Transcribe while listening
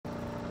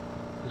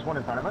There's one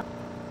in front of us.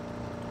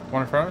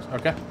 One in front of us?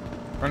 Okay.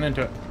 Run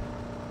into it.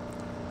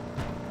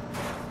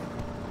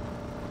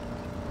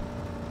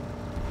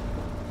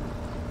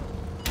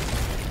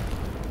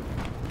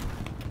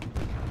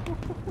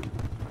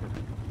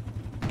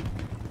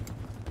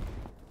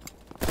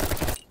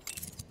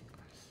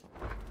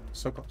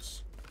 So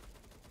close.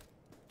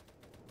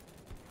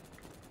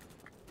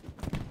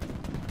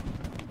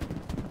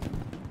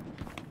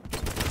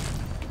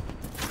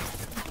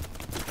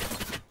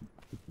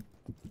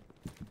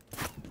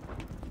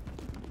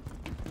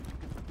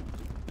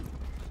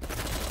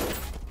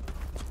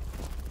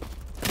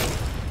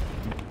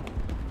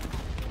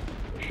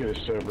 Shit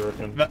is so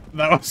broken. That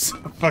was so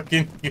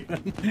fucking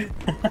good.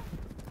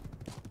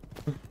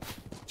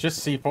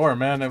 Just C4,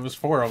 man. It was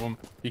 4 of them.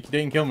 You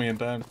didn't kill me in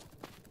time.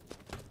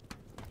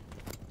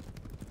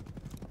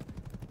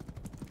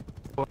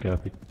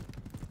 Copy.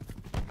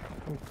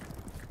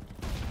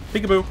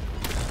 Peekaboo.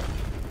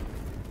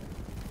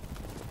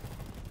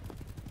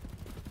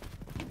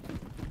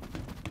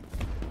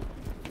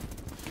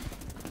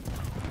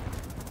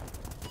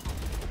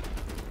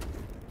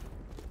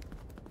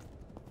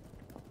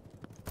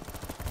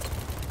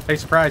 Hey,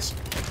 surprise.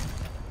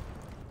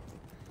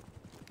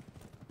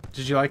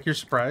 Did you like your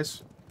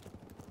surprise?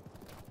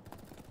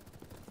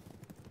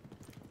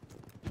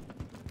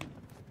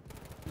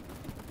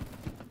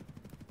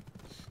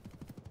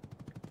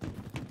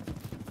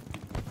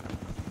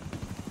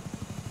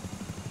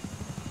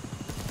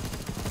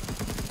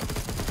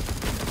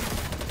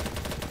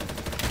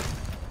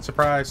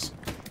 Surprise.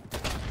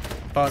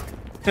 Fuck.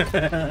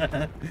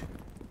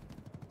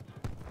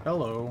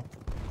 Hello.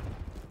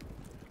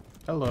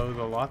 Hello, there's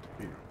a lot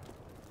of you.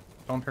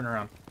 Don't turn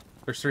around.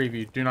 There's 3 of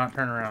you. Do not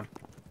turn around.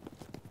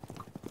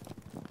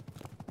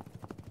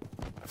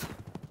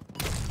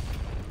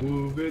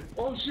 Move it.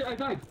 Oh shit, I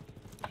died.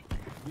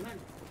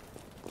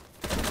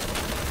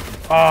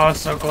 Oh,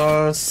 so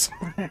close.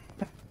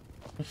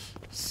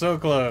 So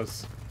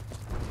close.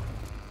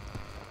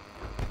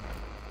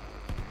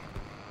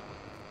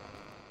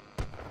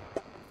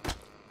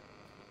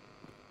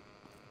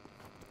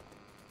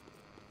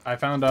 I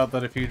found out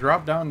that if you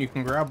drop down, you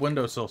can grab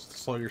windowsills to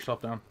slow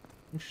yourself down.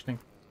 Interesting.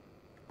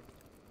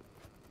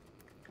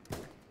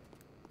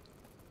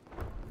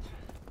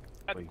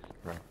 Please,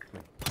 bro.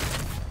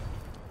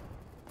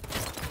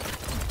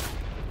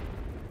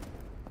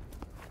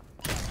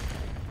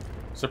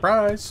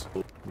 Surprise!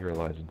 You're a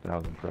legend. That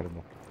was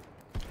incredible.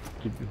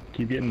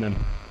 Keep getting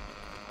them.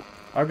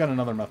 I've got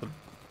another method.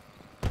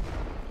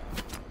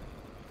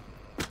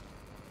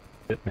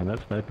 Man,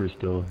 that sniper's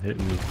still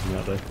hitting me from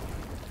out there.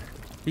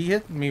 He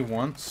hit me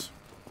once.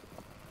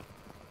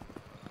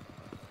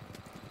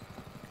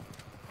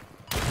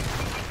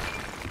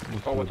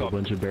 Oh, what's a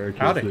bunch of barricades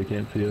Howdy. so they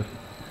can't see us.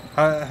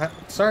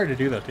 Sorry to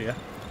do that to you.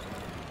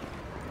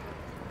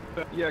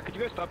 Yeah, could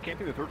you guys stop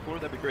camping the 3rd floor?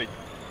 That'd be great.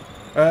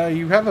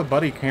 You have a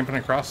buddy camping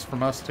across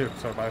from us too,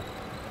 so bye.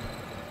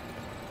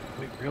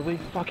 Wait, really?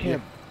 Fuck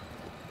him.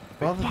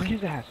 Well, Fuck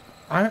his ass.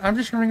 I'm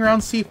just running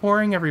around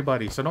C4ing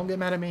everybody, so don't get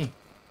mad at me.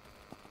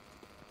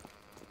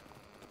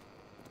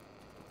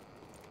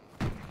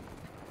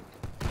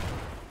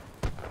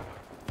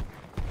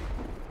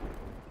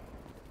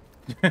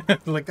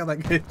 Like how that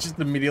guy just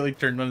immediately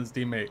turned on his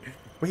teammate.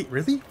 Wait,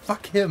 really?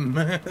 Fuck him.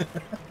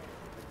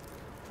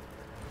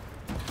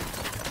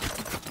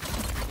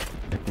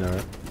 Ignore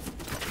it.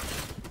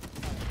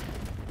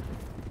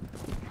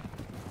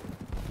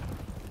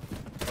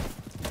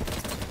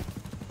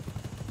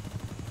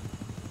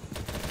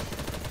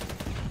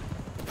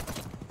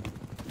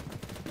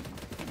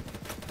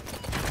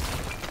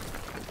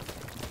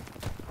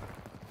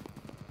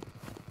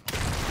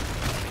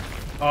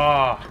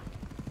 Ah.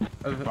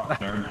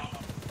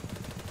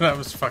 That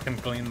was fucking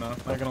clean though,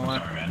 not gonna lie.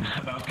 Sorry, man.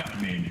 That was kind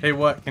of mean. Hey,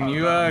 what? Can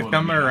you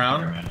come Sorry,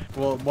 around? man.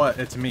 Well, what?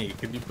 It's me.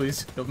 Could you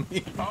please kill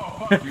me?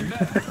 Oh, fuck, you're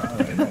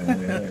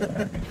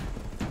dead.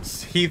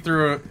 He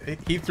threw a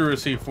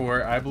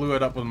C4. I blew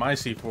it up with my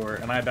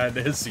C4, and I died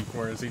to his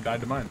C4 as he died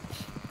to mine.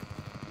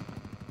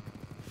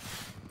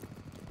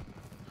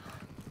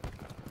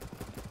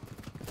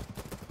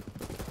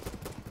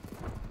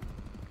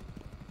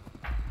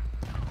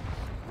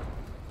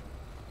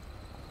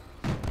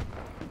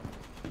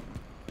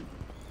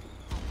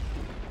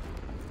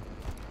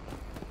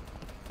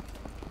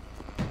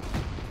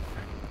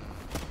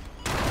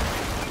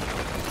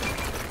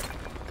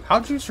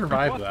 How'd you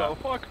survive that? What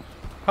the fuck?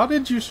 How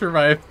did you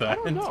survive that?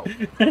 I don't know.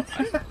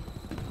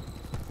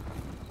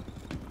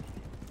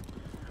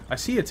 I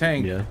see a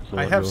tank. Yeah, so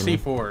I what have going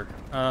C4.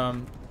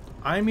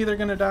 I'm either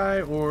gonna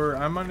die or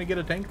I'm gonna get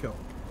a tank kill.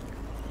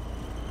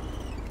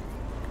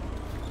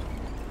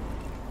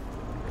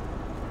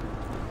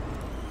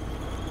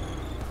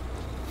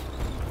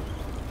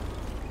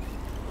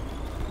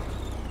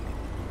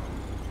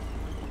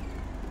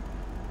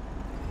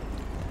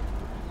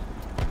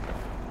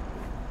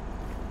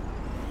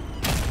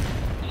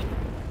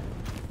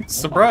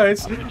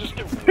 Surprise!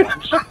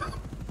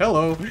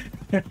 Hello.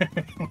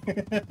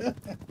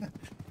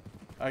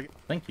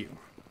 Thank you.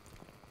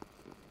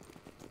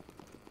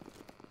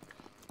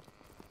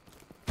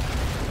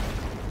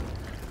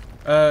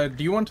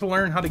 Do you want to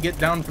learn how to get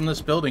down from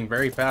this building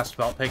very fast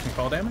without taking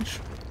fall damage?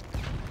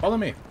 Follow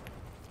me.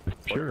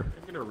 Sure. Can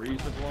I get a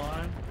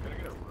resupply? Can I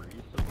get a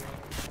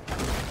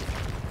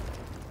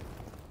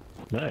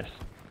resupply? Nice.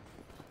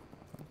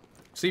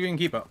 See if you can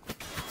keep up.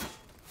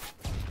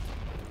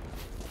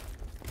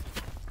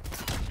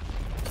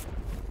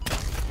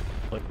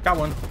 Got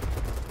one.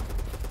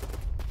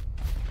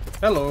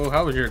 Hello,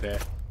 how was your day?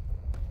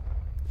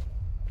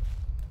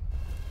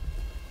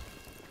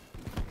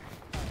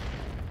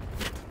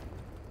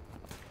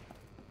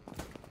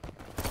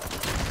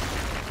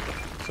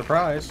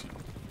 Surprise.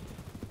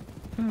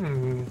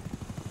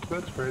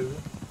 That's crazy.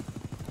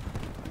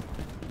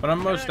 But I'm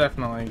most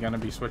definitely gonna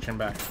be switching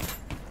back.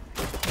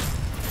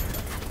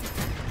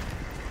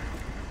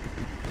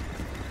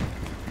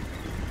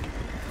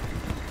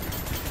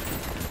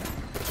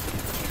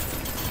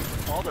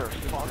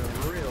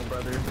 Motherfucker. Real,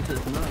 brother. This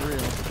is not real.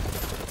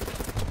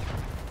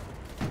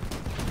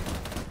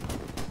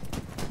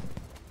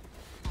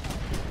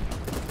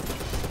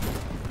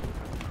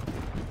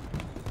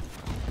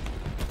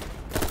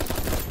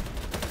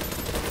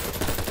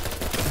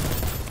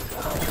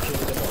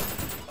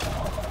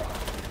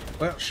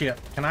 Well, shit.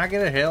 Can I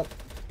get a help?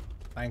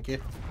 Thank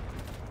you.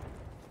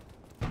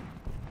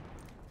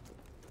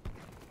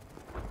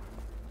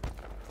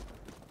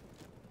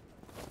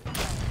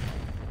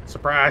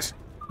 Surprise.